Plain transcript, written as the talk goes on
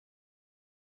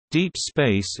Deep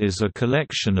Space is a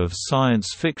collection of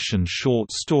science fiction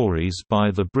short stories by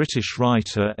the British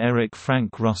writer Eric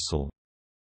Frank Russell.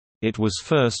 It was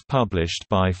first published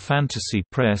by Fantasy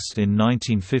Press in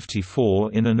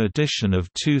 1954 in an edition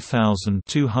of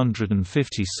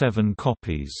 2,257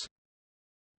 copies.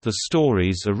 The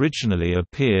stories originally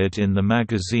appeared in the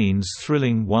magazines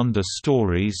Thrilling Wonder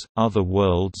Stories, Other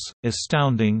Worlds,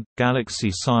 Astounding,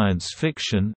 Galaxy Science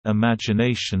Fiction,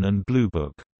 Imagination and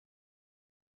Bluebook.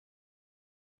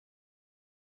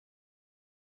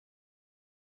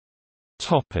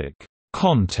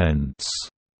 Contents.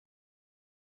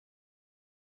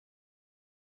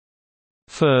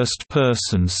 First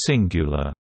person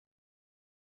singular.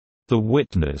 The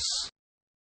Witness.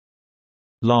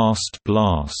 Last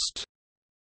Blast.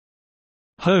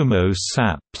 Homo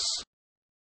Saps.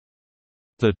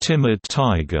 The Timid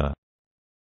Tiger.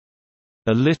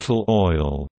 A Little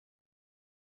Oil.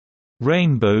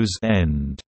 Rainbow's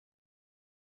End.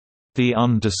 The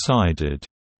Undecided.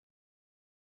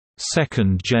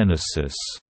 Second Genesis.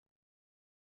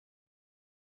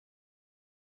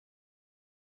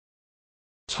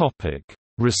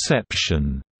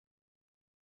 Reception.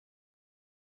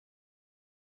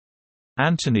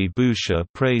 Anthony Boucher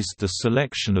praised the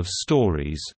selection of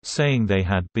stories, saying they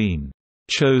had been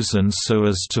chosen so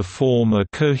as to form a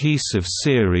cohesive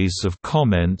series of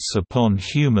comments upon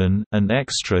human and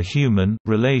extra-human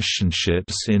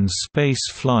relationships in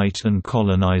space flight and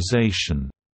colonization.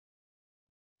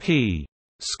 P.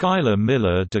 Schuyler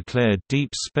Miller declared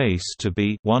Deep Space to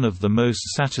be one of the most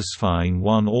satisfying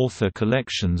one-author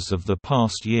collections of the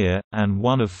past year, and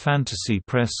one of Fantasy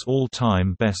Press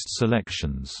all-time best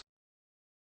selections.